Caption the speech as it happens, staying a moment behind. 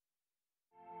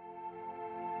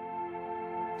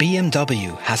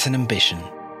BMW has an ambition,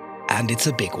 and it's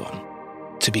a big one,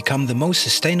 to become the most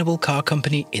sustainable car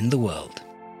company in the world.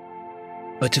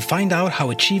 But to find out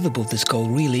how achievable this goal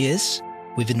really is,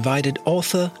 we've invited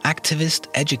author, activist,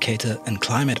 educator, and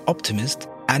climate optimist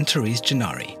Anne-Therese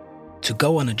Gennari to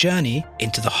go on a journey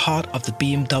into the heart of the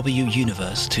BMW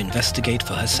universe to investigate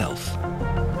for herself.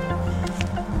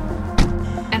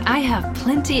 And I have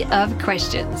plenty of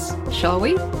questions, shall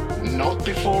we? Not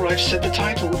before I've said the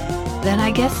title. Then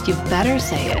I guess you better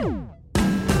say it.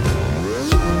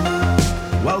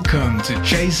 Welcome to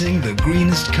Chasing the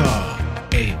Greenest Car,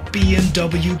 a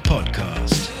BMW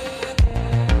podcast.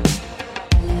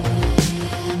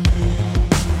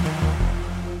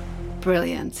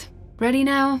 Brilliant. Ready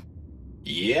now?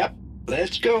 Yep,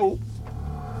 let's go.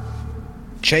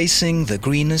 Chasing the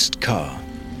Greenest Car,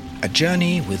 a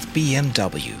journey with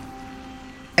BMW.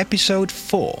 Episode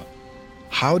 4.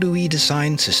 How do we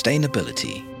design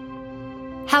sustainability?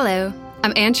 Hello,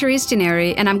 I'm Anne-Therese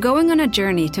Gennari, and I'm going on a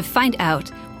journey to find out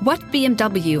what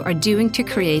BMW are doing to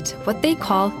create what they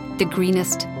call the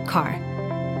greenest car.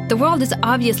 The world is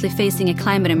obviously facing a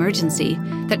climate emergency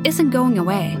that isn't going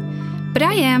away, but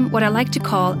I am what I like to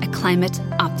call a climate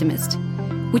optimist,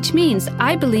 which means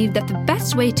I believe that the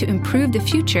best way to improve the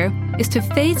future is to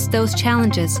face those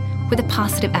challenges with a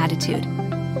positive attitude.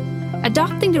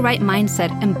 Adopting the right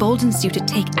mindset emboldens you to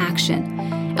take action.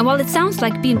 And while it sounds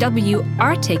like BMW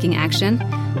are taking action,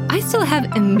 I still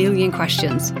have a million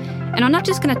questions. And I'm not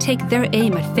just going to take their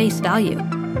aim at face value.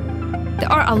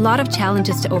 There are a lot of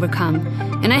challenges to overcome,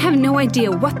 and I have no idea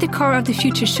what the car of the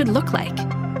future should look like.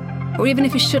 Or even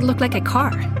if it should look like a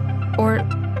car. Or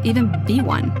even be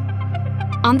one.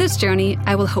 On this journey,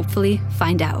 I will hopefully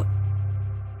find out.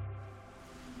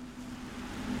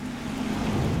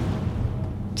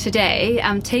 Today,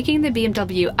 I'm taking the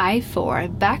BMW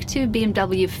i4 back to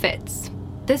BMW Fits,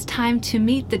 this time to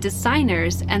meet the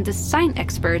designers and design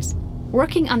experts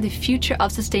working on the future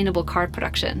of sustainable car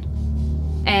production.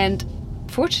 And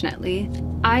fortunately,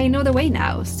 I know the way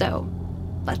now, so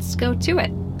let's go to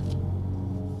it.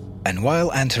 And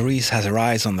while Anne-Therese has her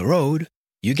eyes on the road,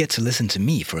 you get to listen to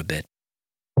me for a bit.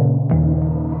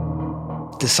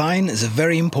 Design is a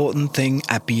very important thing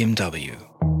at BMW.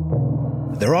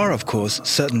 There are, of course,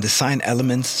 certain design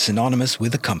elements synonymous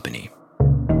with the company.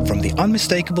 From the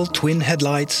unmistakable twin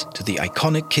headlights to the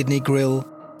iconic kidney grille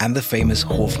and the famous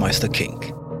Hofmeister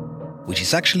kink, which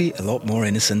is actually a lot more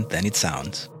innocent than it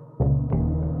sounds.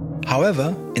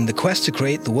 However, in the quest to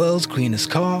create the world's greenest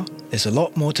car, there's a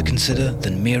lot more to consider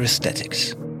than mere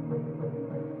aesthetics.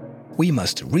 We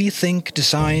must rethink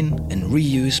design and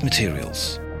reuse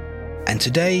materials. And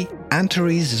today,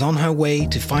 Anne-Therese is on her way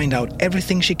to find out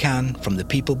everything she can from the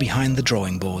people behind the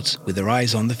drawing boards with their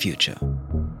eyes on the future.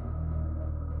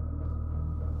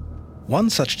 One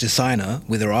such designer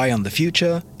with her eye on the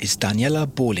future is Daniela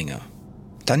Bohlinger.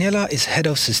 Daniela is head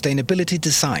of sustainability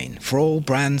design for all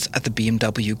brands at the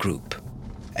BMW Group.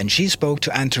 And she spoke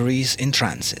to Anne-Therese in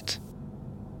transit.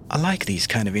 I like these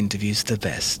kind of interviews the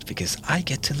best because I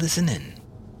get to listen in.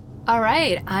 All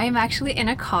right, I'm actually in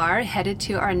a car headed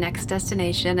to our next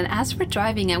destination, and as we're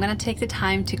driving, I'm going to take the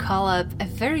time to call up a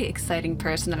very exciting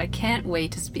person that I can't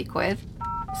wait to speak with.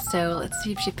 So let's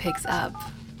see if she picks up.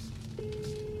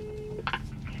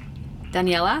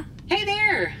 Daniela? Hey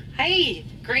there! Hey,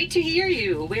 great to hear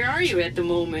you. Where are you at the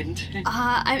moment?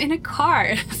 I'm in a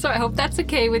car, so I hope that's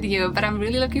okay with you, but I'm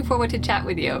really looking forward to chat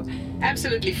with you.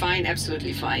 Absolutely fine,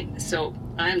 absolutely fine. So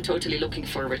I'm totally looking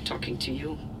forward to talking to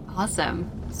you. Awesome.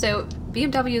 So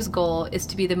BMW's goal is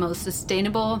to be the most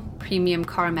sustainable premium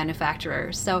car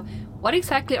manufacturer. So what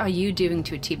exactly are you doing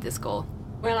to achieve this goal?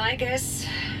 Well, I guess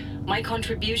my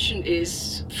contribution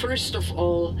is, first of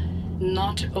all,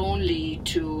 not only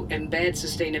to embed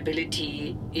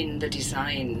sustainability in the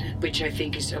design, which I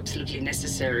think is absolutely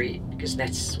necessary because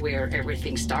that's where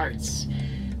everything starts,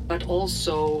 but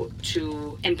also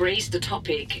to embrace the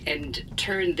topic and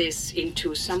turn this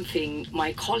into something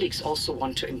my colleagues also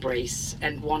want to embrace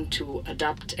and want to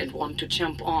adapt and want to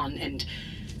jump on. And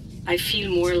I feel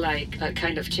more like a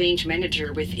kind of change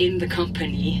manager within the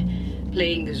company,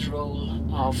 playing this role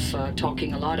of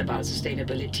talking a lot about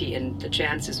sustainability and the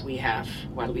chances we have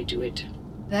while we do it.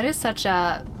 That is such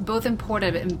a both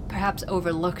important and perhaps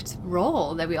overlooked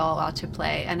role that we all ought to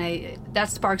play. And that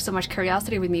sparks so much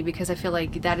curiosity with me because I feel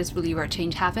like that is really where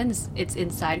change happens. It's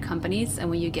inside companies and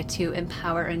when you get to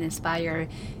empower and inspire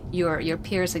your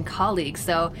peers and colleagues.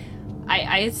 So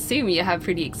I assume you have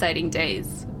pretty exciting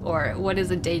days. Or what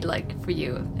is a day like for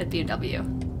you at BMW?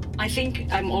 I think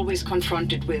I'm always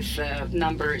confronted with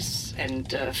numbers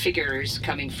and figures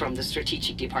coming from the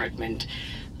strategic department.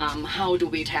 How do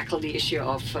we tackle the issue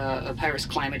of Paris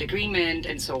Climate Agreement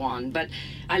and so on? But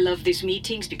I love these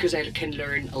meetings because I can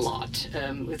learn a lot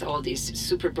with all these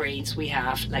super brains we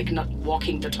have, like not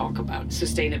walking the talk about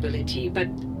sustainability. But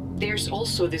there's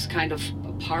also this kind of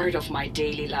part of my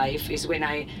daily life is when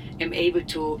I am able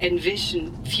to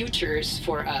envision futures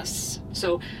for us.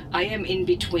 So I am in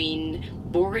between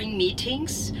boring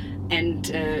meetings and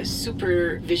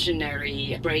super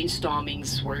visionary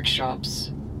brainstormings,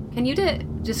 workshops. Can you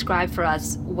describe for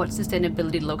us what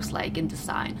sustainability looks like in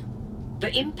design?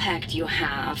 The impact you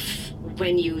have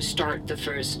when you start the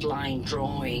first line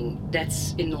drawing,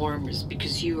 that's enormous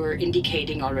because you are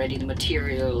indicating already the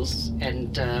materials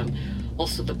and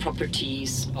also the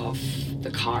properties of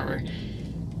the car.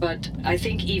 But I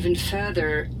think even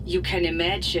further, you can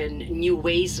imagine new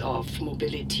ways of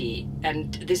mobility.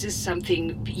 And this is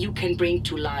something you can bring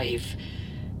to life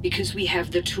because we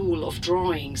have the tool of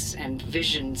drawings and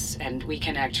visions, and we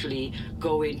can actually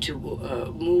go into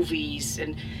movies.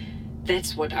 And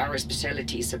that's what our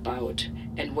specialty is about.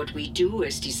 And what we do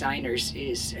as designers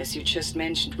is, as you just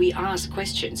mentioned, we ask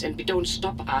questions and we don't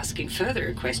stop asking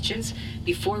further questions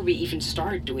before we even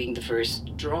start doing the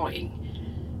first drawing.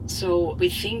 So we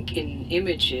think in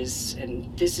images,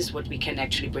 and this is what we can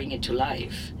actually bring into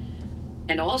life.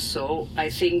 And also, I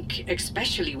think,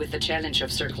 especially with the challenge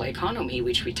of circular economy,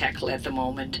 which we tackle at the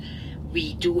moment,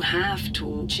 we do have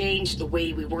to change the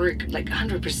way we work, like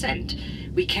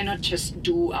 100%. We cannot just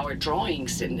do our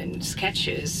drawings and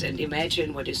sketches and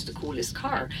imagine what is the coolest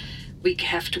car. We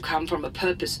have to come from a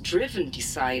purpose-driven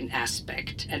design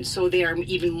aspect. And so there are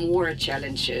even more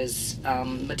challenges,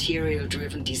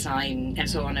 material-driven design, and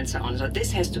so on and so on. So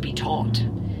this has to be taught.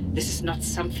 This is not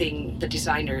something the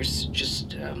designers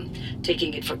just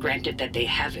taking it for granted that they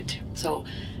have it. So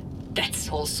that's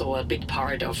also a big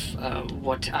part of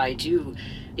what I do,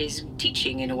 is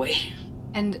teaching in a way.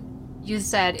 And you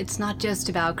said it's not just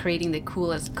about creating the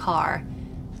coolest car.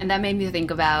 And that made me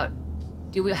think about,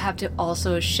 do we have to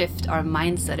also shift our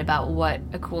mindset about what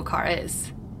a cool car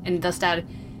is? And does that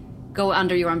go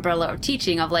under your umbrella of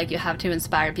teaching of like you have to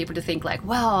inspire people to think like,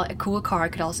 well, a cool car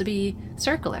could also be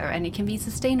circular and it can be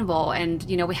sustainable, and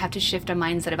you know, we have to shift our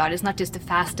mindset about it's not just the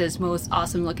fastest, most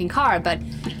awesome looking car, but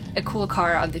a cool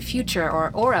car of the future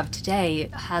or of today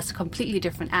has completely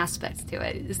different aspects to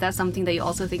it. Is that something that you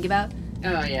also think about?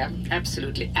 Oh yeah,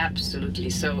 absolutely.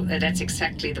 So that's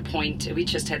exactly the point. We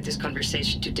just had this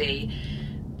conversation today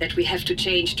that we have to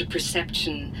change the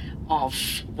perception of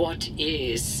what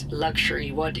is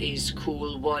luxury, what is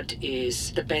cool, what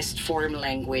is the best form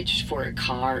language for a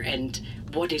car, and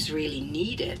what is really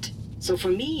needed. So for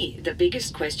me, the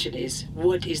biggest question is,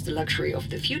 what is the luxury of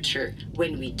the future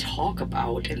when we talk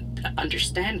about and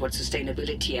understand what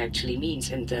sustainability actually means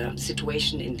and the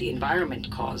situation in the environment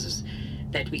causes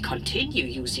that we continue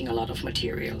using a lot of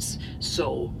materials.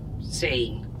 So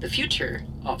saying the future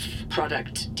of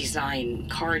product design,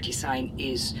 car design,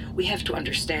 is we have to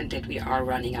understand that we are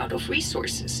running out of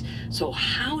resources. So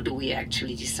how do we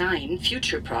actually design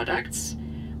future products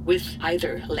with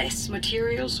either less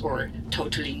materials or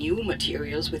totally new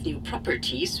materials with new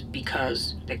properties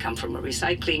because they come from a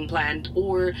recycling plant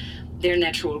or they're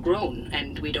natural grown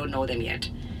and we don't know them yet.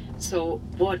 So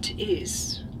what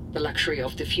is the luxury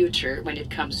of the future when it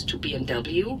comes to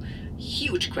BMW?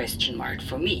 Huge question mark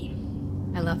for me.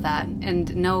 I love that.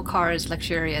 And no car is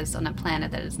luxurious on a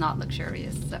planet that is not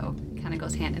luxurious. So it kind of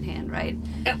goes hand in hand, right?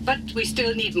 But we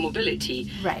still need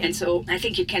mobility. Right. And so I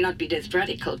think you cannot be that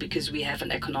radical because we have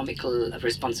an economical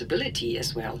responsibility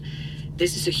as well.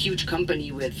 This is a huge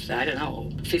company with,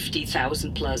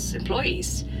 50,000 plus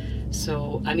employees.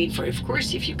 So, I mean, of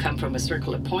course, if you come from a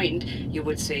circular point, you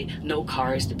would say no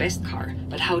car is the best car.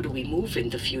 But how do we move in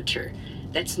the future?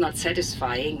 That's not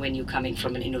satisfying when you're coming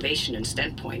from an innovation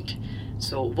standpoint.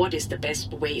 So what is the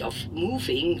best way of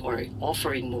moving or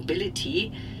offering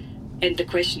mobility? And the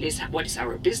question is, what is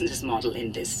our business model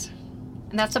in this?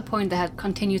 And that's a point that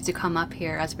continues to come up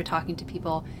here as we're talking to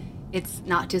people. It's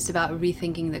not just about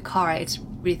rethinking the car, it's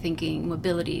rethinking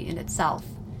mobility in itself.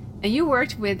 And you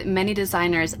worked with many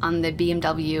designers on the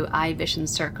BMW iVision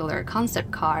Circular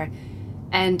concept car.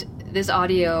 And this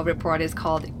audio report is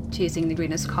called Chasing the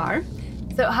Greenest Car.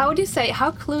 So how would you say,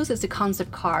 how close is the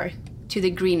concept car to the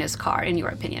greenest car, in your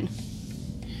opinion?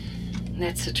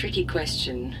 That's a tricky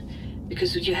question,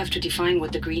 because you have to define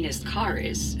what the greenest car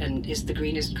is. And is the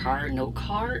greenest car no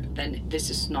car? Then this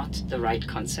is not the right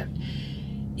concept.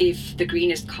 If the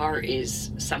greenest car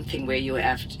is something where you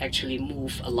have to actually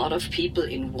move a lot of people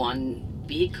in one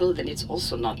vehicle, then it's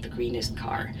also not the greenest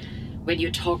car. When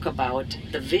you talk about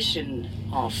the vision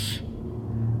of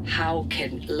how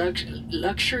can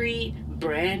luxury,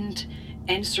 brand,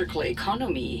 and circular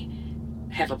economy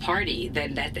have a party,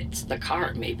 then that's the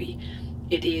car maybe.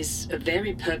 It is a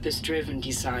very purpose-driven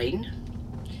design.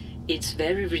 It's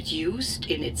very reduced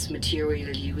in its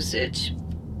material usage,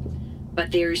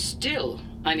 but there is still,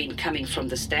 coming from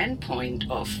the standpoint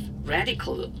of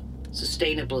radical,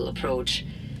 sustainable approach,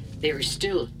 there is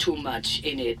still too much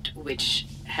in it which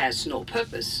has no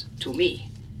purpose to me.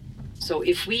 So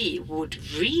if we would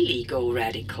really go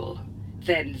radical,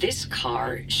 then this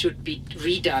car should be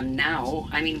redone now.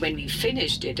 When we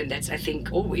finished it, and that's, I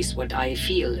think, always what I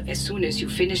feel. As soon as you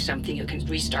finish something, you can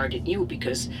restart it new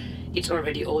because it's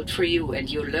already old for you and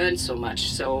you learned so much.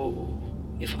 So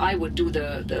if I would do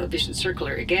the Vision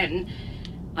Circular again,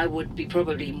 I would be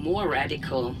probably more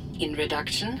radical in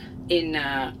reduction, in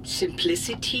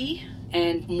simplicity,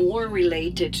 and more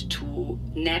related to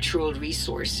natural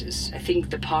resources. I think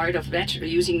the part of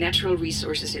using natural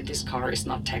resources in this car is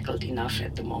not tackled enough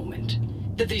at the moment.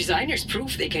 The designers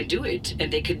prove they can do it,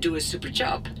 and they can do a super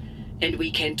job, and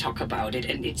we can talk about it,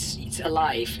 and it's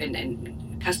alive,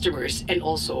 and customers and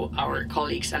also our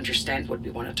colleagues understand what we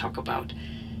want to talk about.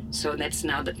 So that's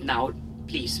now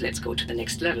please, let's go to the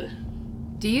next level.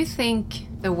 Do you think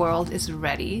the world is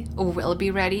ready or will be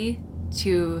ready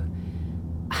to,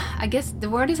 I guess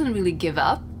the word isn't really give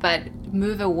up, but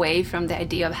move away from the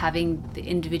idea of having the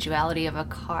individuality of a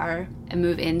car and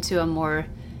move into a more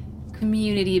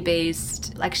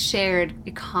community-based, like shared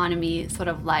economy sort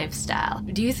of lifestyle?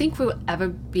 Do you think we'll ever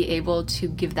be able to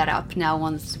give that up now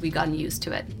once we've gotten used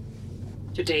to it?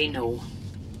 Today, no.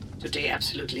 Today,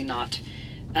 absolutely not.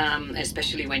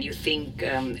 Especially when you think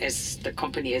as the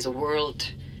company as a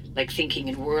world, like thinking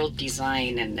in world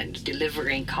design and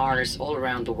delivering cars all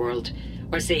around the world,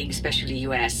 or saying especially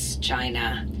US,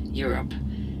 China, Europe.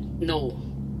 No,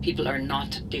 people are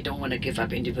not, they don't want to give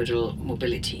up individual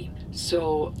mobility.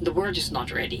 So the world is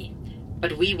not ready.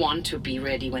 But we want to be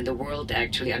ready when the world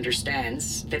actually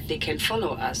understands that they can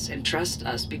follow us and trust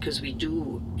us because we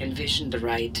do envision the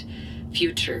right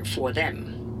future for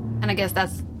them. And I guess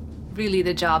that's really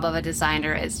the job of a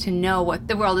designer, is to know what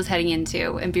the world is heading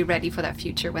into and be ready for that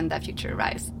future when that future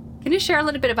arrives. Can you share a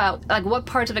little bit about what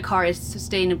parts of the car is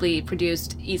sustainably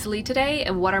produced easily today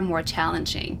and what are more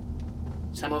challenging?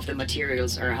 Some of the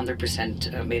materials are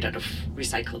 100% made out of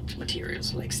recycled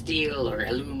materials like steel or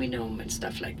aluminum and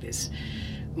stuff like this.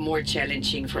 More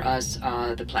challenging for us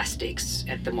are the plastics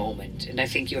at the moment. And I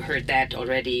think you heard that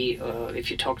already if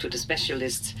you talk to the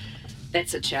specialists.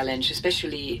 That's a challenge,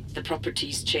 especially the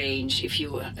properties change if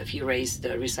you raise the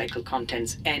recycled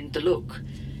contents and the look.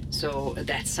 So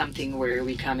that's something where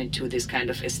we come into this kind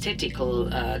of aesthetical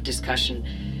discussion.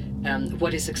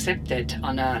 What is accepted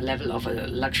on a level of a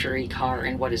luxury car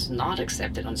and what is not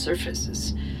accepted on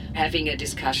surfaces. Having a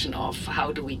discussion of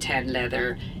how do we tan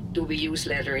leather? Do we use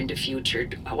leather in the future?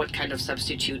 What kind of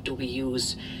substitute do we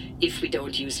use if we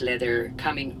don't use leather?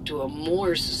 Coming to a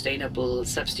more sustainable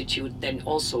substitute than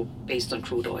also based on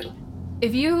crude oil.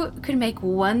 If you could make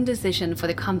one decision for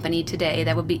the company today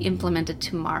that would be implemented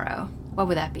tomorrow, what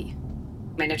would that be?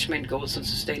 Management goals on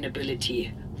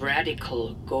sustainability,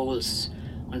 radical goals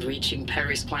on reaching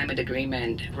Paris Climate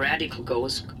Agreement, radical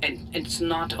goals, and it's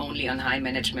not only on high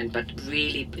management, but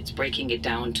really it's breaking it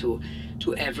down to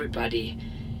everybody.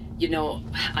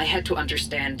 I had to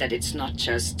understand that it's not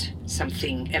just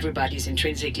something everybody's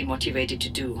intrinsically motivated to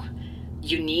do.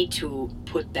 You need to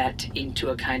put that into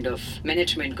a kind of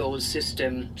management goal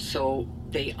system so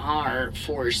they are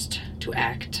forced to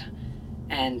act.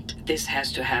 And this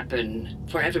has to happen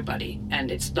for everybody.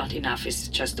 And it's not enough, it's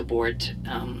just the board.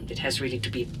 It has really to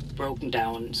be broken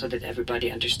down so that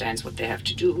everybody understands what they have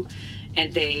to do.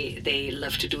 And they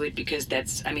love to do it because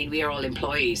we are all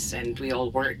employees and we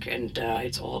all work and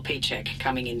it's all paycheck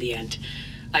coming in the end.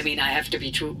 I have to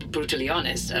be brutally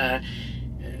honest.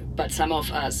 But some of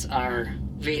us are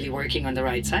really working on the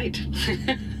right side.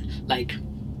 Like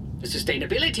the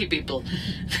sustainability people.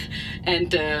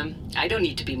 And I don't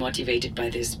need to be motivated by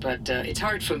this, but it's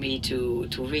hard for me to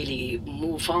really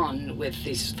move on with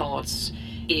these thoughts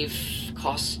if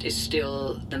cost is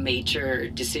still the major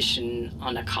decision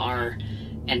on a car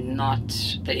and not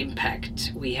the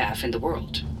impact we have in the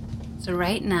world. So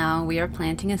right now we are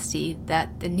planting a seed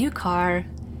that the new car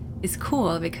is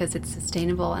cool because it's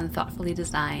sustainable and thoughtfully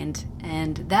designed,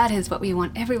 and that is what we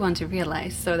want everyone to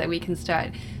realize so that we can start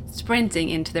sprinting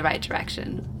into the right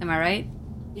direction. Am I right?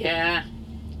 Yeah,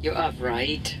 you are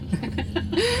right.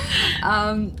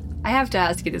 I have to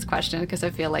ask you this question because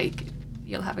I feel like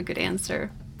you'll have a good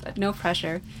answer, but no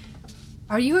pressure.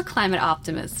 Are you a climate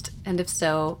optimist? And if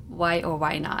so, why or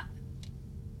why not?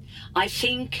 I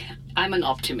think I'm an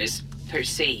optimist per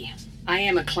se. I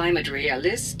am a climate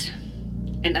realist.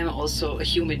 And I'm also a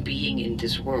human being in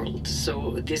this world.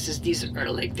 So these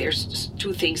are like, there's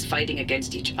two things fighting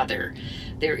against each other.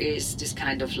 There is this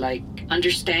kind of like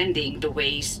understanding the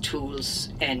ways, tools,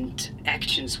 and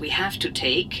actions we have to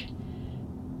take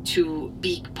to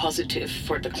be positive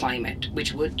for the climate,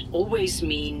 which would always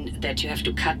mean that you have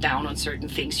to cut down on certain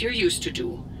things you're used to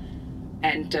do.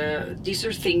 And these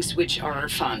are things which are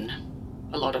fun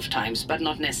a lot of times, but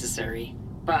not necessary.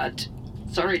 But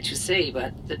sorry to say,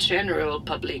 but the general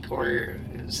public or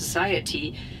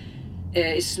society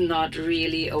is not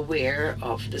really aware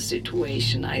of the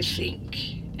situation, I think,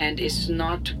 and is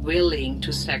not willing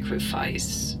to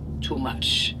sacrifice too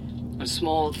much. On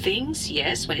small things,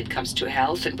 yes, when it comes to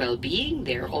health and well-being,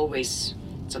 it's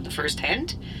on the first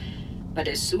hand. But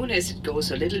as soon as it goes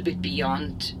a little bit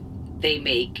beyond, they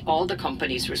make all the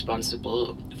companies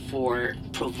responsible for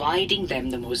providing them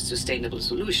the most sustainable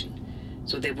solution.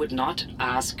 So they would not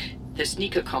ask the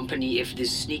sneaker company if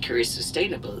this sneaker is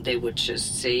sustainable. They would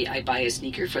just say, I buy a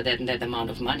sneaker for that and that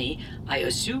amount of money. I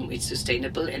assume it's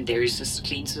sustainable and there is a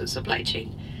clean supply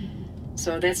chain.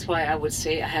 So that's why I would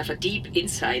say I have a deep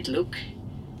inside look,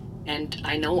 and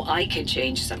I know I can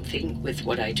change something with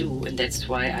what I do, and that's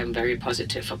why I'm very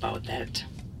positive about that.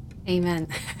 Amen.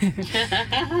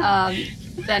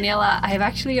 Daniela, I have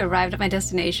actually arrived at my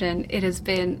destination. It has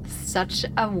been such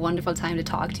a wonderful time to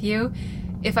talk to you.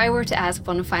 If I were to ask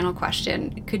one final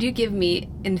question, could you give me,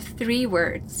 in 3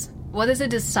 words, what is the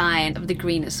design of the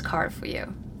greenest car for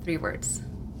you? 3 words.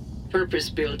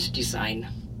 Purpose-built design.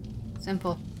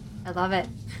 Simple. I love it.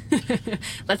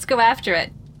 Let's go after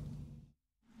it.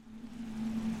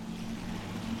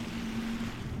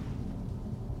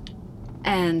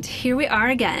 And here we are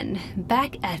again,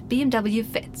 back at BMW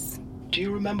Fits. Do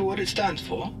you remember what it stands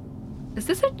for? Is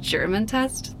this a German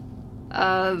test?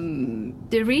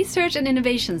 The Research and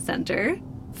Innovation Center,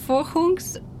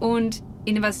 Forschungs- und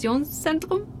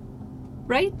Innovationszentrum,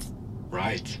 right?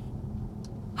 Right.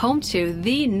 Home to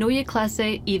the Neue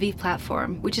Klasse EV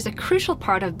platform, which is a crucial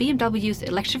part of BMW's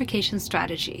electrification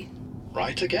strategy.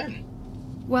 Right again.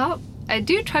 Well, I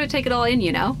do try to take it all in,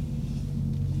 you know.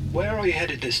 Where are you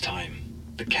headed this time?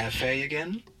 The cafe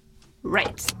again?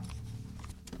 Right.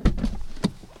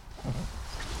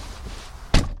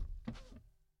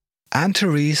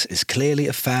 Anne-Therese is clearly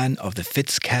a fan of the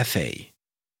Fitz Cafe,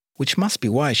 which must be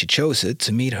why she chose it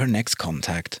to meet her next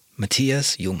contact,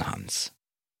 Matthias Junghans.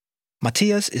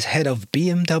 Matthias is head of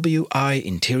BMW I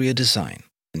Interior Design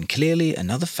and clearly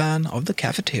another fan of the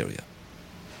cafeteria.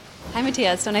 Hi,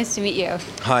 Matthias. So nice to meet you.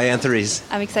 Hi, Anne-Therese.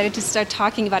 I'm excited to start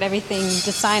talking about everything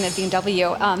design at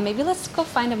BMW. Maybe let's go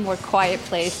find a more quiet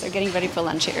place. They're getting ready for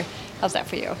lunch here. How's that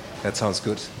for you? That sounds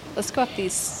good. Let's go up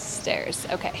these stairs.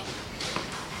 Okay.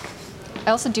 I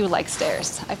also do like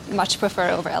stairs. I much prefer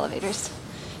over elevators,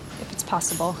 if it's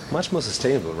possible. Much more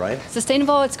sustainable, right?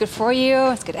 Sustainable, it's good for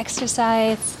you, it's good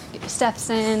exercise, get your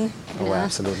steps in. Oh,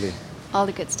 absolutely. All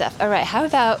the good stuff. All right, how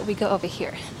about we go over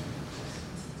here?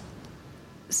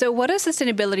 So what does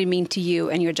sustainability mean to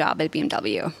you and your job at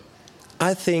BMW?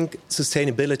 I think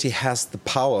sustainability has the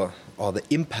power or the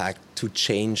impact to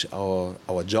change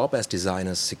our job as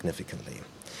designers significantly.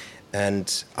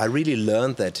 And I really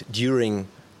learned that during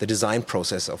the design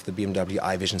process of the BMW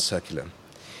I Vision Circular.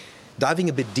 Diving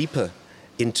a bit deeper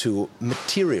into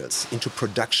materials, into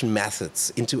production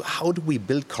methods, into how do we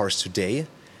build cars today,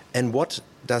 and what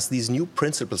does these new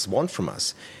principles want from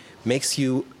us, makes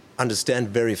you understand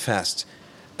very fast.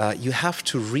 You have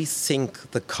to rethink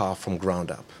the car from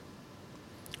ground up.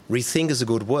 Rethink is a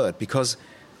good word because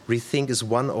rethink is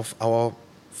one of our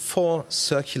 4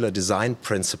 circular design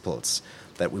principles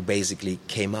that we basically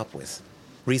came up with.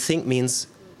 Rethink means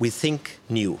we think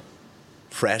new,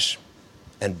 fresh,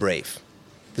 and brave.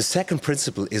 The second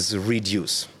principle is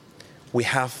reduce. We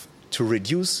have to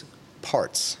reduce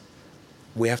parts.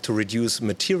 We have to reduce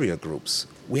material groups.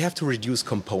 We have to reduce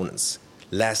components.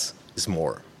 Less is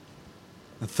more.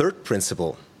 The third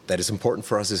principle that is important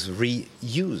for us is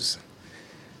reuse.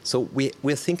 So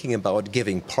we're thinking about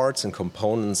giving parts and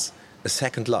components a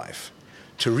second life,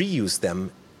 to reuse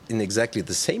them in exactly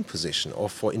the same position or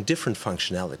in different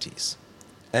functionalities.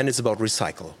 And it's about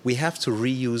recycle. We have to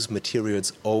reuse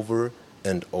materials over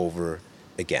and over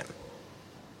again.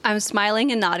 I'm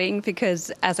smiling and nodding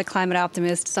because as a climate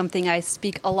optimist, something I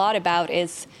speak a lot about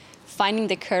is finding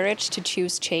the courage to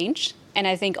choose change. And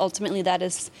I think ultimately that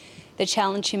is the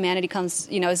challenge humanity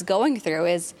is going through,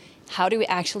 is how do we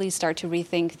actually start to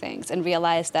rethink things and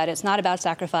realize that it's not about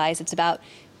sacrifice, it's about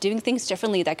doing things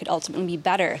differently that could ultimately be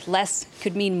better. Less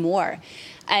could mean more.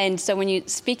 And so when you're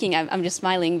speaking, I'm just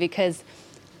smiling because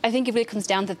I think it really comes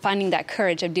down to finding that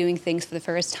courage of doing things for the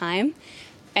first time.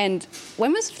 And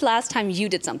when was the last time you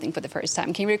did something for the first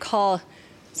time? Can you recall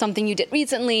something you did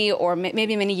recently or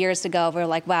maybe many years ago where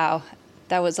like, wow,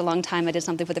 that was a long time I did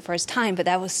something for the first time, but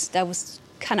that was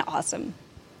kind of awesome?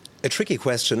 A tricky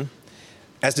question.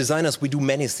 As designers, we do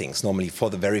many things normally for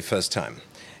the very first time.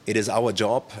 It is our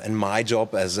job and my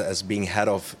job as being head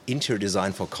of interior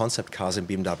design for concept cars in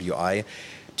BMW i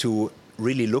to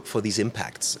really look for these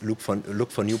impacts, look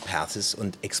for new paths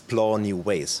and explore new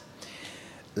ways.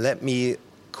 Let me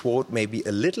quote maybe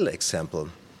a little example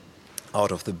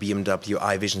out of the BMW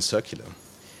i Vision Circular.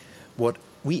 What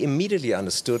we immediately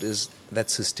understood is that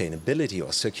sustainability or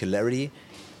circularity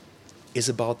is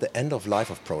about the end of life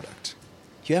of product.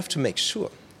 You have to make sure,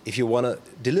 if you want to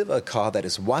deliver a car that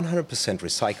is 100%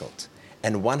 recycled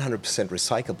and 100%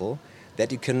 recyclable,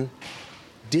 that you can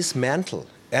dismantle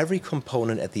every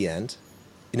component at the end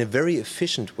in a very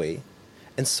efficient way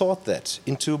and sort that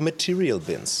into material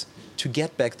bins to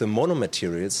get back the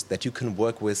monomaterials that you can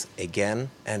work with again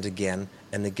and again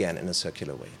and again in a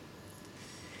circular way.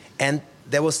 And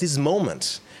there was this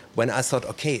moment when I thought,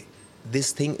 okay,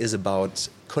 this thing is about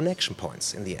connection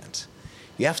points in the end.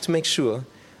 You have to make sure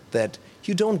that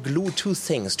you don't glue two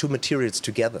materials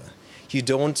together. You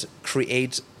don't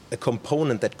create a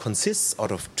component that consists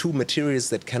out of two materials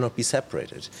that cannot be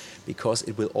separated, because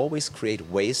it will always create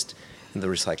waste in the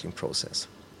recycling process.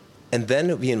 And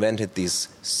then we invented these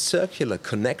circular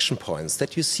connection points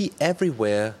that you see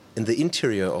everywhere in the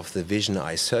interior of the Vision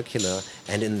i Circular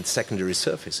and in secondary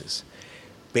surfaces.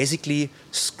 Basically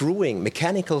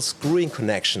mechanical screwing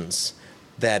connections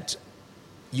that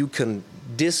you can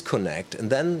disconnect, and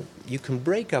then you can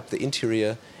break up the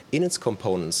interior in its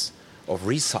components of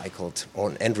recycled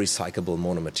and recyclable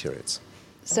monomaterials.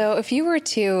 So if you were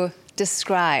to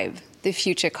describe the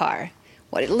future car,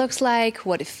 what it looks like,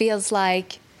 what it feels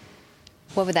like,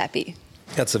 what would that be?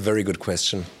 That's a very good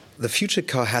question. The future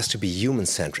car has to be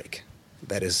human-centric.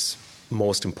 That is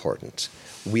most important.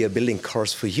 We are building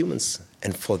cars for humans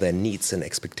and for their needs and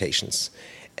expectations.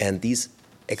 And these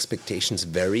expectations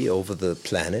vary over the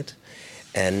planet,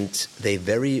 and they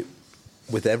vary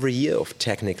with every year of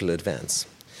technical advance.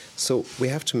 So we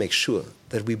have to make sure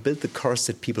that we build the cars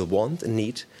that people want and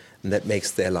need, and that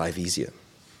makes their life easier.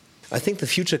 I think the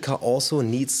future car also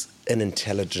needs an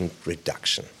intelligent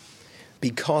reduction,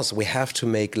 because we have to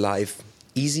make life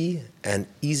easy and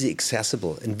easy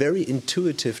accessible and very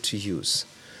intuitive to use.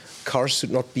 Cars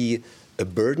should not be a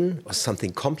burden or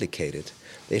something complicated.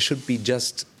 They should be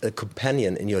just a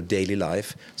companion in your daily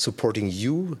life, supporting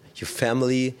you, your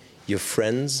family, your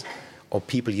friends, or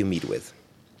people you meet with.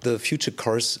 The future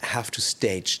cars have to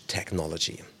stage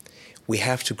technology. We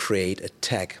have to create a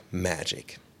tech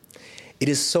magic. It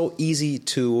is so easy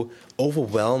to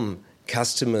overwhelm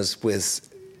customers with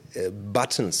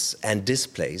buttons and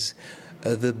displays.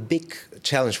 The big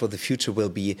challenge for the future will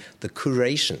be the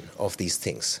curation of these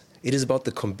things. It is about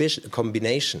the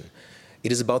combination.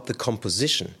 It is about the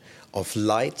composition of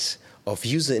light, of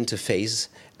user interface,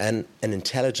 and an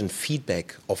intelligent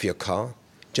feedback of your car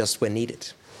just when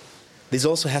needed. This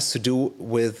also has to do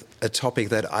with a topic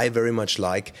that I very much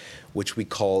like, which we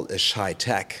call a shy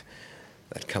tech.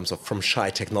 That comes from shy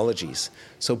technologies.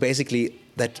 So basically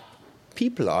that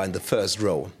people are in the first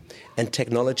row and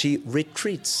technology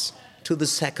retreats to the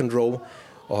second row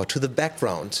or to the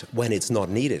background when it's not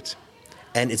needed.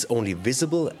 And it's only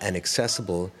visible and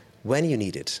accessible when you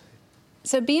need it.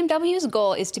 So BMW's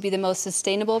goal is to be the most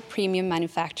sustainable premium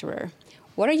manufacturer.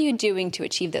 What are you doing to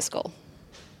achieve this goal?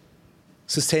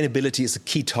 Sustainability is a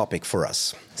key topic for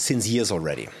us since years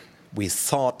already. We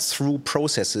thought through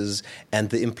processes and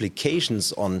the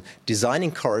implications on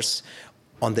designing cars,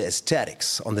 on the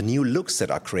aesthetics, on the new looks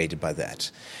that are created by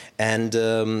that.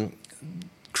 And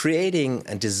creating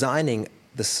and designing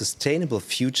the sustainable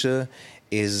future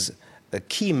is a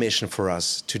key mission for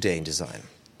us today in design.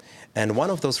 And one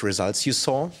of those results you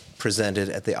saw presented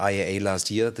at the IAA last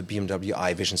year, the BMW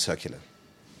i Vision Circular.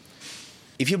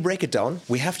 If you break it down,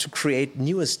 we have to create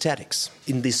new aesthetics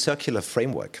in this circular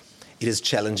framework. It is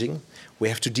challenging. We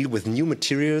have to deal with new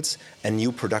materials and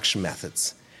new production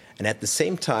methods. And at the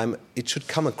same time, it should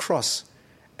come across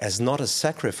as not a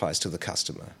sacrifice to the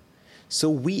customer. So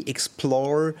we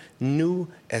explore new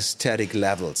aesthetic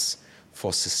levels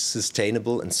for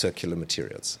sustainable and circular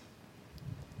materials.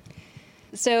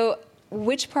 So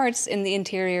which parts in the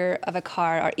interior of a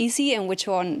car are easy and which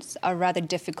ones are rather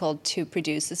difficult to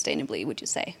produce sustainably, would you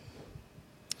say?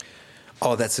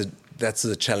 Oh, that's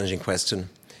a challenging question.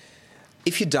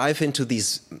 If you dive into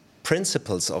these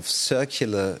principles of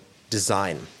circular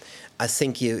design, I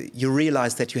think you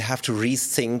realize that you have to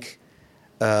rethink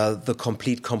the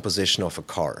complete composition of a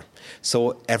car.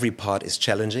 So every part is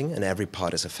challenging and every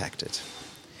part is affected.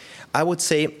 I would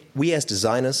say we as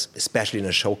designers, especially in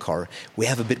a show car, we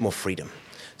have a bit more freedom.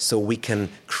 So we can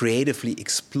creatively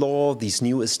explore these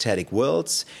new aesthetic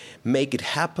worlds, make it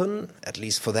happen, at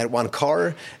least for that one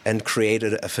car, and create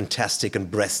a fantastic and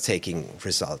breathtaking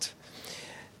result.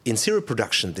 In serial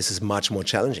production, this is much more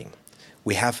challenging.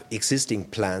 We have existing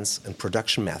plans and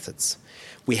production methods.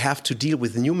 We have to deal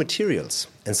with new materials,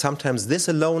 and sometimes this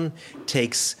alone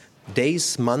takes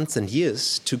days, months, and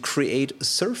years to create a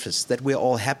surface that we're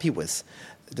all happy with,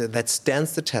 that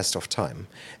stands the test of time,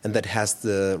 and that has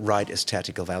the right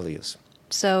aesthetical values.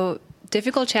 So,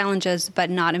 difficult challenges, but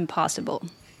not impossible.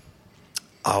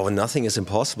 Oh, nothing is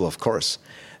impossible, of course.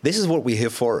 This is what we're here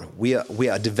for. We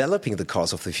are developing the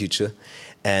cars of the future,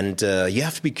 and you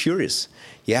have to be curious.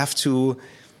 You have to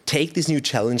take this new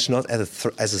challenge not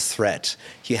as a threat.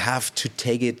 You have to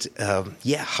take it,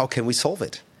 how can we solve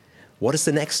it? What is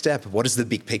the next step? What is the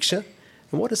big picture?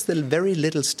 And what is the very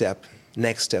little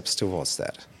next steps towards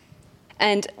that?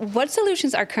 And what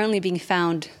solutions are currently being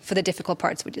found for the difficult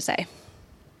parts, would you say?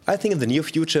 I think in the near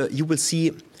future, you will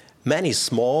see many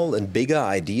small and bigger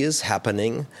ideas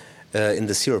happening in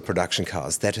the serial production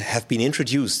cars that have been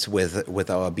introduced with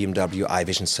our BMW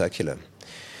iVision Circular.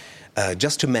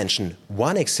 Just to mention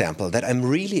one example that I'm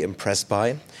really impressed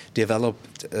by,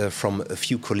 developed from a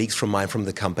few colleagues from mine from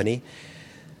the company.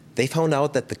 They found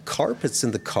out that the carpets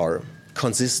in the car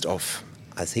consist of,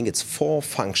 I think it's 4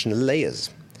 functional layers.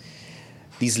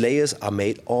 These layers are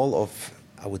made all of,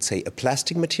 I would say, a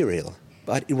plastic material,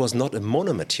 but it was not a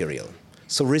monomaterial.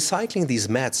 So recycling these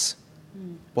mats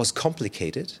was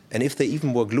complicated, and if they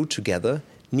even were glued together,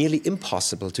 nearly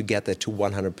impossible to get that to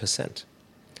 100%.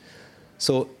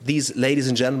 So these ladies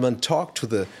and gentlemen talked to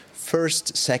the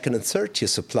first, second, and third tier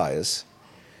suppliers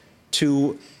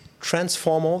to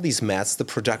transform all these mats, the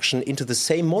production, into the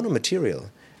same monomaterial.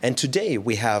 And today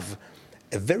we have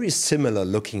a very similar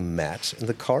looking mat in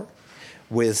the car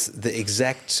with the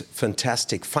exact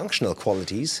fantastic functional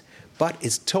qualities, but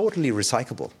it's totally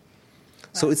recyclable.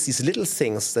 Wow. So it's these little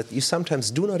things that you sometimes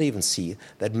do not even see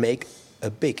that make a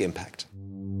big impact.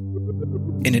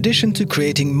 In addition to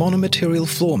creating monomaterial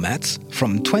floor mats,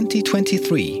 from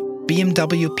 2023,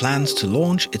 BMW plans to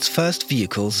launch its first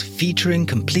vehicles featuring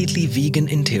completely vegan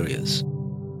interiors.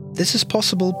 This is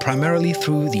possible primarily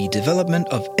through the development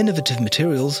of innovative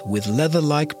materials with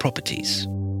leather-like properties.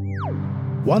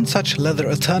 One such leather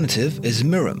alternative is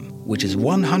Mirum, which is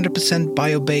 100%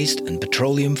 bio-based and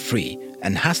petroleum-free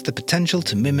and has the potential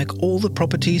to mimic all the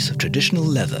properties of traditional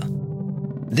leather.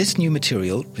 This new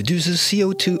material reduces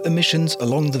CO2 emissions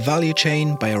along the value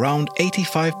chain by around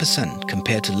 85%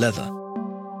 compared to leather.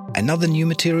 Another new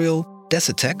material,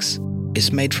 Desertex,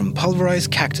 is made from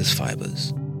pulverized cactus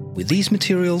fibers. With these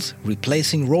materials,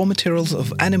 replacing raw materials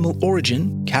of animal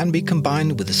origin can be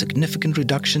combined with a significant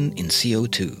reduction in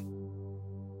CO2.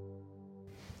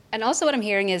 And also what I'm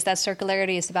hearing is that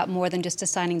circularity is about more than just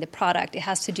designing the product. It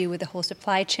has to do with the whole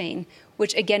supply chain,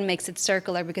 which again makes it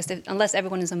circular because unless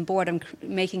everyone is on board on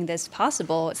making this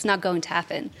possible, it's not going to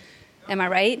happen. Am I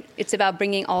right? It's about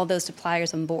bringing all those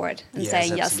suppliers on board and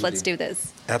saying, yes, let's do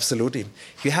this. Absolutely.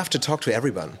 You have to talk to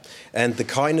everyone. And the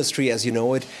car industry, as you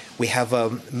know it, we have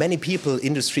many people,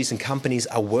 industries and companies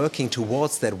are working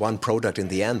towards that one product in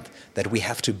the end that we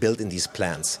have to build in these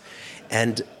plants.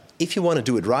 And if you want to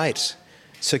do it right,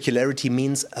 circularity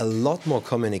means a lot more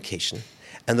communication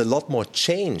and a lot more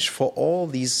change for all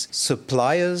these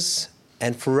suppliers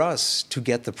and for us to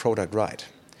get the product right.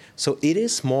 So it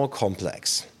is more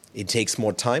complex. It takes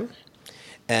more time,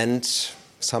 and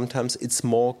sometimes it's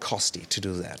more costly to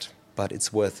do that. But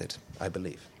it's worth it, I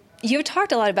believe. You've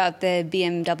talked a lot about the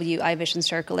BMW iVision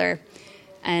Circular,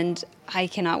 and I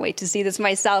cannot wait to see this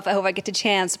myself. I hope I get the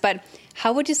chance. But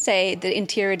how would you say the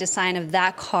interior design of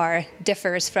that car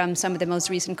differs from some of the most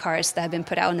recent cars that have been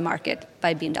put out in the market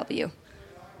by BMW?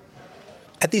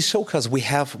 At these show cars, we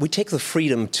take the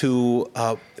freedom to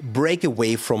break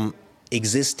away from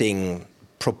existing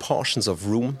proportions of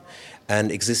room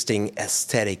and existing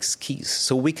aesthetics keys.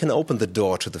 So we can open the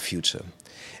door to the future.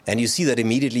 And you see that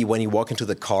immediately when you walk into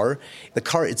the car. The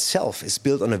car itself is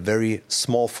built on a very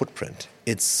small footprint.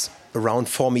 It's around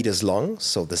 4 meters long,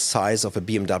 so the size of a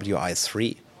BMW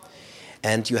i3.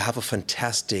 And you have a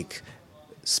fantastic,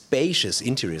 spacious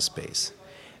interior space.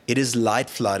 It is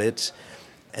light flooded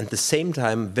and at the same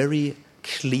time very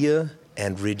clear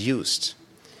and reduced.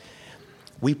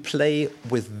 We play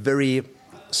with very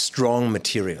strong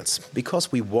materials because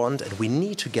we want and we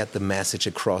need to get the message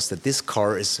across that this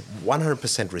car is 100%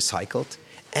 recycled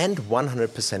and 100%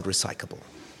 recyclable.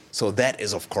 So that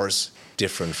is, of course,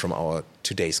 different from our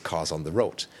today's cars on the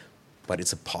road. But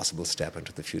it's a possible step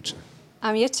into the future.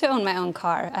 I'm yet to own my own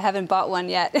car. I haven't bought one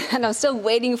yet. And I'm still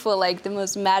waiting for like the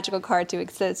most magical car to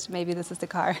exist. Maybe this is the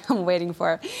car I'm waiting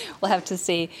for. We'll have to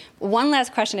see. One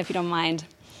last question, if you don't mind.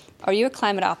 Are you a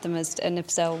climate optimist? And if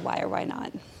so, why or why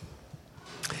not?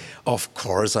 Of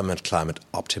course, I'm a climate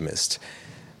optimist.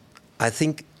 I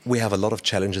think we have a lot of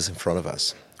challenges in front of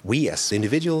us. We as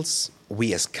individuals,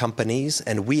 we as companies,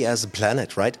 and we as a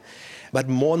planet, right? But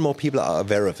more and more people are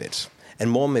aware of it. And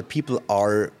more and more people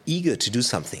are eager to do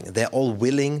something. They're all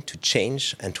willing to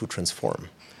change and to transform.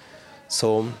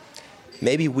 So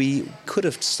maybe we could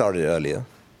have started earlier,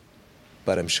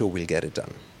 but I'm sure we'll get it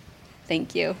done.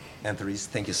 Thank you. Anne-Therese,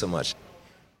 thank you so much.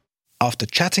 After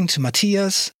chatting to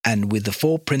Matthias and with the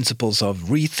 4 principles of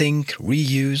rethink,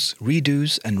 reuse,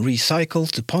 reduce and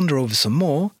recycle to ponder over some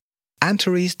more,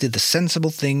 Anne-Therese did the sensible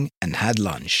thing and had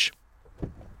lunch.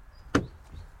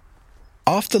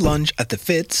 After lunch at the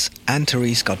Fitz,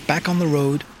 Anne-Therese got back on the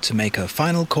road to make her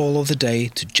final call of the day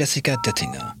to Jessica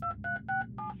Dettinger.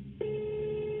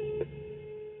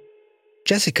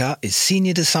 Jessica is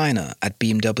senior designer at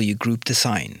BMW Group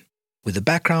Design. With a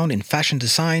background in fashion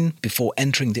design before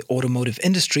entering the automotive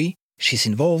industry, she's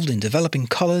involved in developing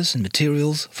colors and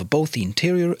materials for both the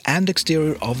interior and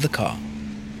exterior of the car.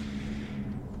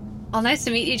 Well, nice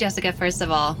to meet you, Jessica, first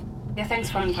of all. Yeah, thanks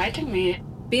for inviting me.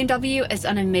 BMW is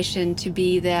on a mission to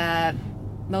be the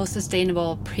most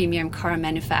sustainable premium car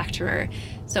manufacturer.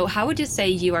 So how would you say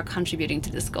you are contributing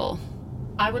to this goal?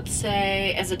 I would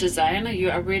say as a designer, you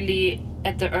are really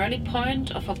at the early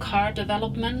point of a car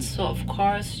development. So of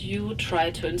course you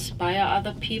try to inspire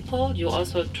other people. You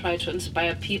also try to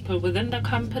inspire people within the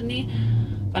company.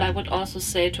 But I would also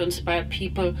say to inspire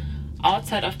people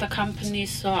outside of the company.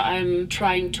 So I'm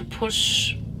trying to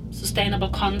push sustainable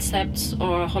concepts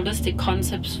or holistic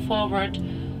concepts forward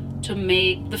to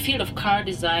make the field of car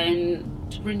design,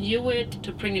 to renew it,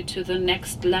 to bring it to the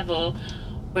next level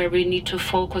where we need to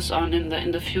focus on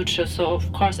in the future. So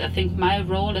of course I think my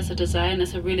role as a designer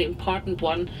is a really important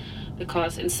one,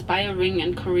 because inspiring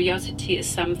and curiosity is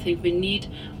something we need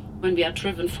when we are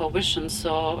driven for vision.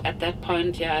 So at that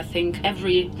point, yeah, I think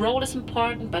every role is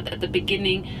important, but at the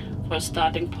beginning, for a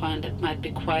starting point, it might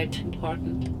be quite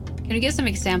important. Can you give some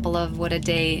example of what a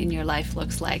day in your life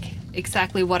looks like?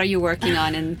 Exactly what are you working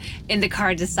on in the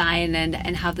car design,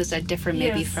 and how does that differ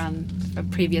maybe from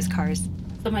previous cars?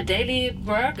 So my daily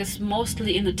work is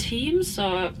mostly in a team.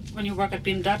 So when you work at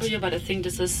BMW, but I think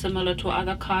this is similar to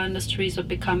other car industries or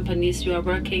big companies, you are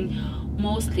working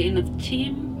mostly in a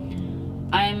team.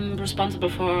 I'm responsible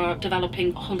for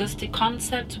developing holistic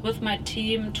concepts with my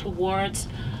team towards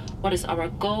what is our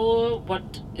goal,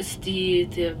 what is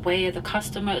the way the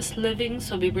customer is living.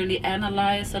 So we really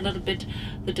analyze a little bit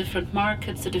the different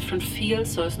markets, the different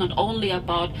fields. So it's not only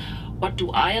about what do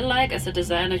I like as a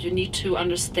designer, you need to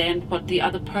understand what the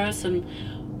other person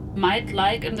might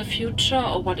like in the future,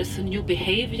 or what is the new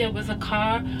behavior with a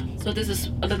car. So this is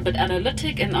a little bit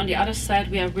analytic. And on the other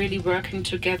side, we are really working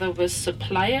together with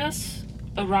suppliers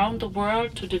around the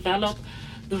world to develop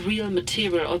the real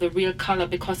material or the real color,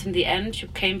 because in the end you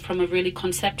came from a really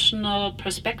conceptual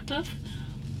perspective.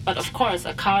 But of course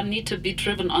a car needs to be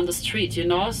driven on the street, you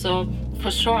know. So for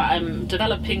sure I'm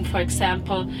developing, for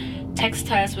example,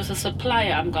 textiles with a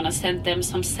supplier. I'm gonna send them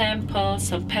some samples,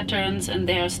 some patterns, and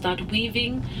they start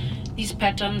weaving these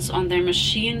patterns on their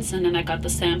machines, and then I got the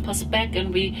samples back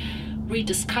and we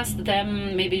rediscussed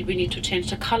them. Maybe we need to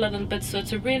change the color a little bit. So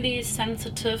it's a really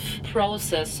sensitive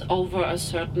process over a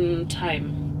certain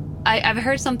time. I've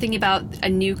heard something about a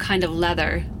new kind of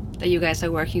leather that you guys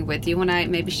are working with. Do you want to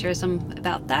maybe share some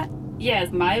about that? Yeah,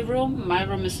 my room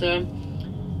is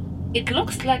it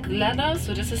looks like leather,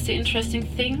 so this is the interesting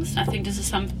things. I think this is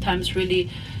sometimes really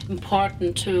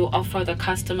important to offer the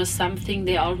customer something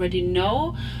they already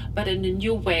know, but in a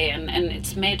new way. And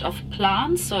it's made of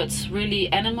plants, so it's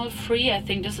really animal free. I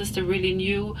think this is the really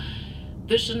new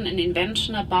vision and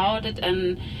invention about it.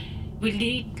 And we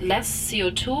need less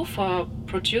CO2 for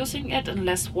producing it and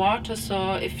less water.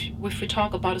 So if we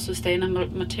talk about a sustainable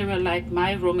material like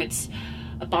my room, it's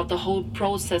about the whole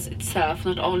process itself,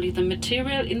 not only the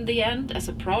material in the end as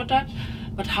a product,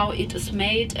 but how it is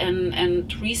made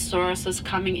and resources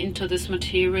coming into this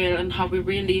material, and how we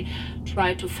really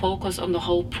try to focus on the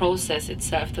whole process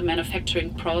itself. The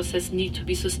manufacturing process needs to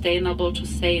be sustainable to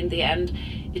say in the end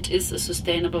it is a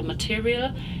sustainable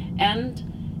material, and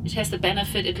it has the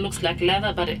benefit, it looks like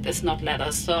leather, but it is not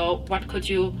leather. So what could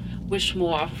you wish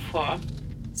more for?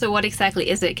 So what exactly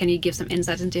is it? Can you give some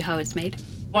insight into how it's made?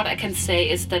 What I can say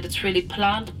is that it's really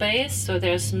plant-based, so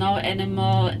there's no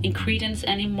animal ingredients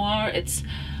anymore. It's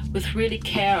with really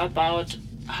care about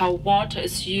how water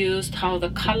is used, how the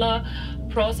color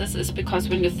process is, because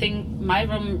when you think my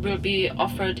room will be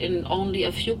offered in only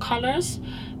a few colors,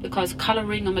 because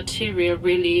coloring a material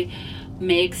really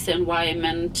makes the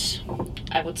environment,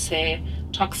 I would say,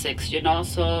 toxic, you know.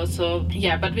 So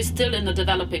yeah, but we're still in the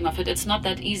developing of it. It's not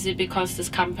that easy because this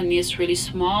company is really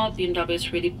small, BMW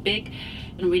is really big,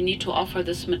 and we need to offer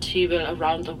this material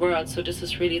around the world. So this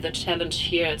is really the challenge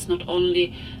here. It's not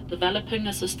only developing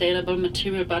a sustainable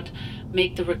material, but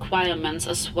make the requirements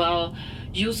as well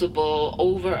usable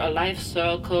over a life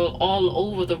cycle all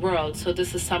over the world. So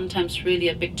this is sometimes really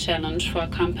a big challenge for a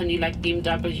company like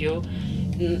BMW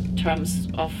in terms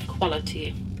of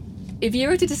quality. If you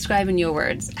were to describe in your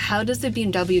words, how does the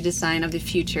BMW design of the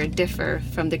future differ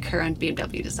from the current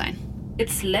BMW design?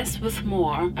 It's less with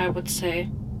more, I would say.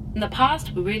 In the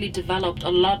past, we really developed a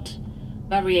lot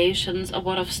variations, a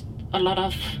lot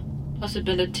of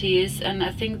possibilities, and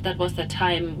I think that was the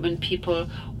time when people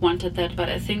wanted that. But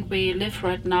I think we live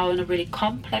right now in a really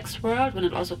complex world when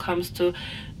it also comes to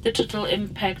digital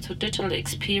impact, to digital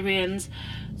experience.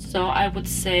 So I would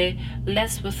say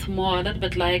less with more, a little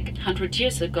bit like 100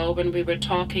 years ago when we were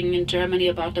talking in Germany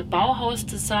about the Bauhaus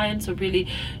design. So really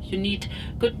you need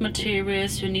good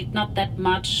materials, you need not that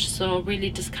much. So really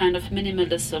this kind of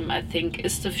minimalism, I think,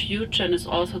 is the future and is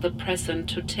also the present,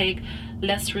 to take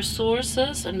less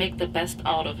resources and make the best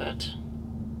out of it.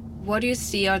 What do you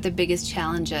see are the biggest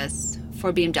challenges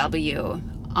for BMW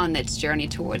on its journey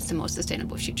towards the most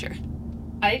sustainable future?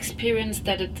 I experienced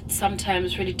that it's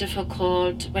sometimes really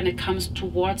difficult when it comes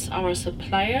towards our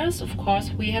suppliers. Of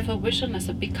course, we have a vision as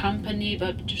a big company,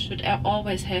 but you should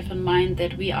always have in mind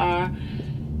that we are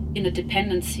in a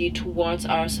dependency towards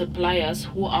our suppliers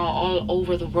who are all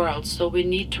over the world. So we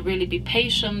need to really be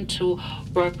patient to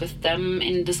work with them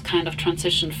in this kind of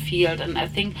transition field. And I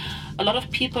think a lot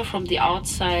of people from the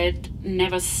outside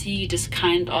never see this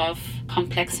kind of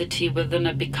complexity within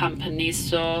a big company.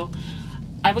 So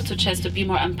I would suggest to be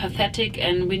more empathetic,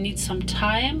 and we need some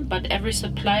time, but every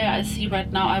supplier I see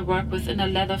right now, I work with in the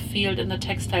leather field, in the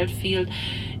textile field,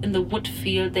 in the wood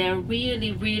field, they're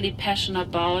really, really passionate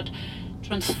about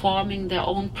transforming their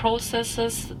own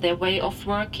processes, their way of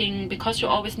working, because you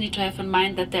always need to have in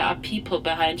mind that there are people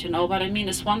behind, you know what I mean?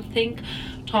 It's one thing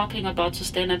talking about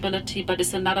sustainability, but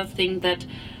it's another thing that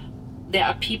there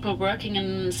are people working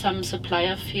in some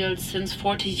supplier fields since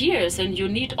 40 years, and you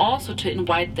need also to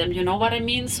invite them, you know what I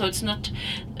mean? So it's not,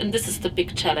 and this is the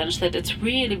big challenge, that it's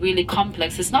really, really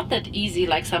complex. It's not that easy,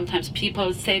 like sometimes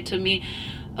people say to me,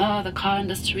 oh, the car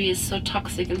industry is so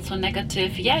toxic and so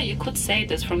negative. Yeah, you could say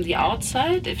this from the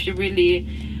outside if you're really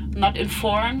not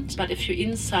informed, but if you're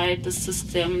inside the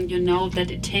system, you know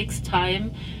that it takes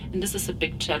time, and this is a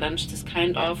big challenge, this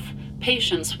kind of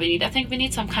patience we need. I think we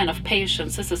need some kind of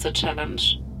patience. This is a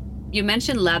challenge. You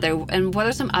mentioned leather, and what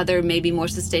are some other maybe more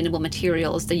sustainable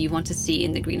materials that you want to see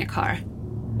in the greener car?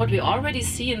 What we already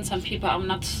see, and some people are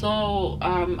not so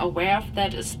aware of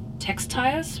that, is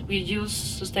textiles. We use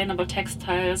sustainable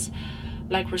textiles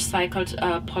like recycled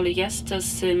polyester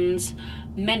since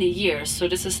many years. So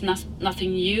this is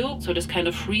nothing new. So this kind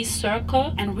of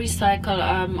recycle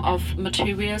of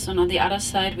materials. And on the other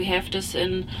side, we have this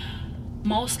in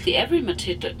mostly every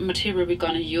material we're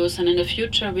going to use. And in the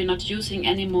future, we're not using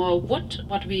any more wood,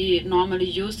 what we normally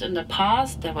used in the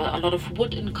past. There were a lot of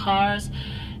wood in cars.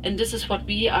 And this is what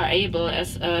we are able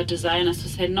as designers to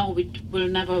say, no, we will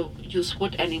never use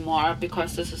wood anymore,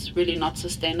 because this is really not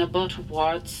sustainable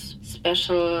towards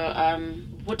special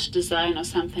wood design or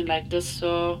something like this.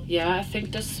 So yeah, I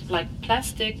think this, like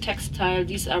plastic, textile,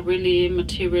 these are really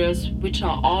materials which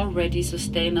are already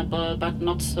sustainable, but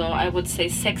not so, I would say,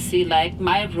 sexy like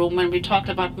my room. When we talked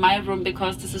about my room,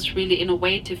 because this is really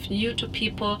innovative, new to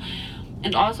people.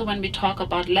 And also when we talk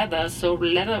about leather, so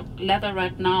leather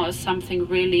right now is something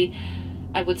really,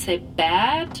 I would say,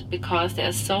 bad, because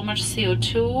there's so much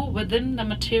CO2 within the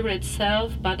material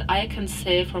itself. But I can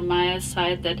say from my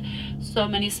side that so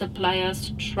many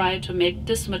suppliers try to make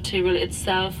this material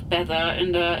itself better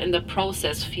in the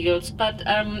process fields. But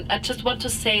I just want to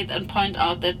say and point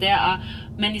out that there are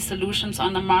many solutions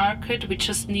on the market. We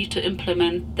just need to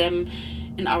implement them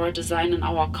in our design, in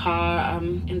our car,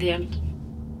 in the end.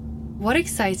 What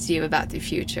excites you about the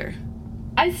future?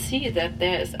 I see that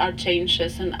there are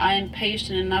changes, and I am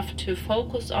patient enough to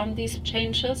focus on these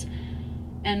changes,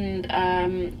 and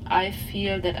I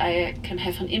feel that I can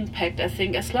have an impact. I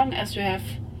think as long as you have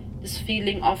this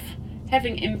feeling of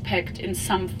having impact in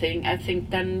something, I think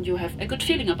then you have a good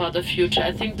feeling about the future.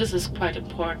 I think this is quite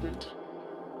important.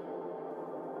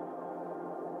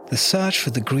 The search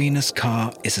for the greenest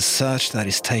car is a search that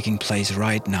is taking place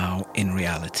right now in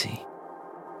reality.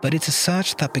 but it's a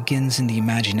search that begins in the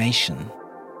imagination.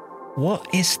 What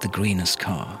is the greenest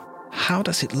car? How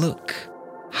does it look?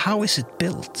 How is it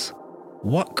built?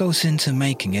 What goes into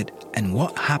making it, and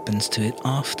what happens to it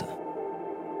after?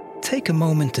 Take a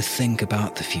moment to think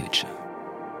about the future.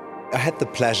 I had the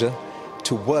pleasure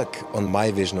to work on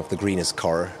my vision of the greenest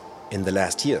car in the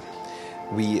last year.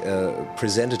 We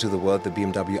presented to the world the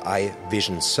BMW i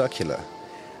Vision Circular.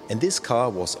 And this car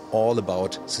was all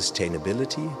about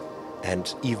sustainability,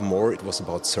 and even more, it was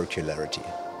about circularity.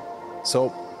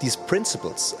 So these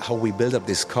principles, how we build up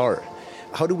this car,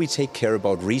 how do we take care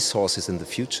about resources in the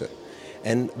future?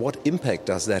 And what impact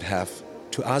does that have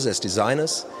to us as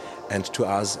designers and to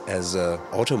us as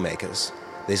automakers?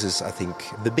 This is, I think,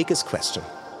 the biggest question.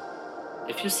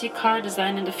 If you see car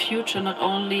design in the future, not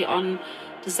only on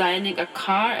designing a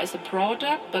car as a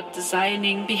product, but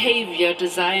designing behavior,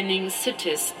 designing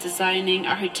cities, designing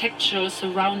architectural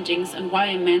surroundings,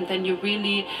 environment, then you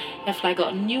really have like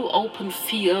a new open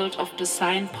field of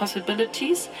design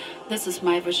possibilities. This is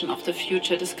my vision of the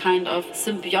future, this kind of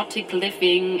symbiotic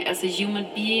living as a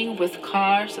human being with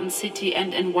cars and city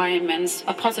and environments,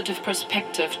 a positive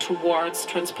perspective towards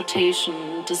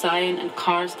transportation, design and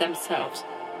cars themselves.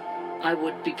 I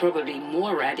would be probably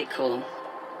more radical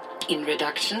in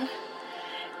reduction,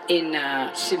 in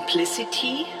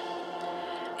simplicity,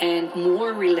 and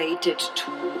more related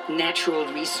to natural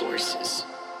resources.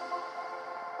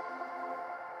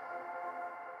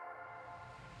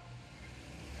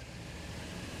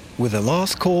 With the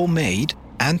last call made,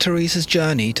 Anne-Therese's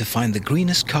journey to find the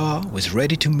greenest car was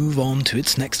ready to move on to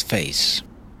its next phase.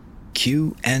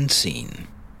 Cue and scene.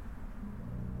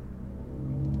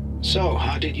 So,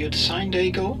 how did your design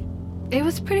day go? It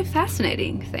was pretty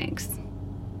fascinating, thanks.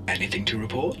 Anything to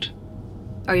report?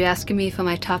 Are you asking me for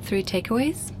my top 3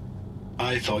 takeaways?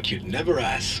 I thought you'd never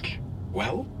ask.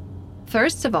 Well?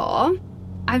 First of all,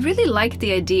 I really like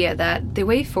the idea that the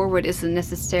way forward isn't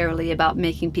necessarily about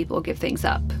making people give things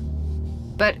up.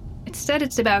 But instead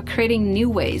it's about creating new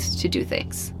ways to do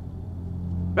things.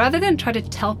 Rather than try to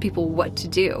tell people what to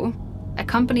do, a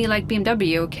company like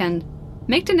BMW can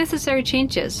make the necessary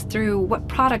changes through what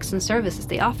products and services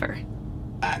they offer.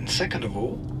 And second of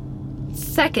all?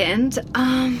 Second,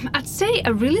 I'd say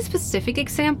a really specific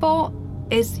example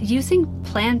is using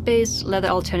plant-based leather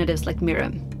alternatives like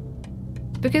Mirum.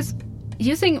 Because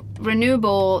using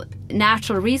renewable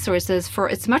natural resources for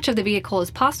as much of the vehicle as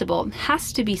possible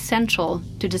has to be central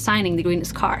to designing the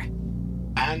greenest car.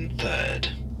 And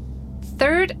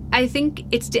Third, I think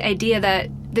it's the idea that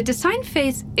the design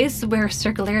phase is where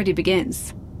circularity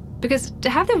begins. Because to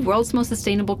have the world's most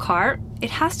sustainable car, it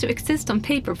has to exist on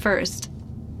paper first.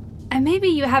 And maybe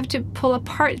you have to pull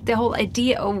apart the whole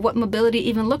idea of what mobility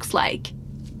even looks like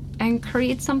and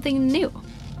create something new.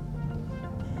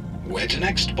 Where to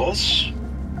next, boss?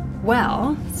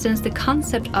 Well, since the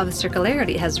concept of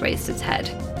circularity has raised its head,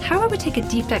 how about we take a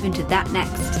deep dive into that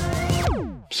next?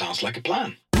 Sounds like a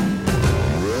plan.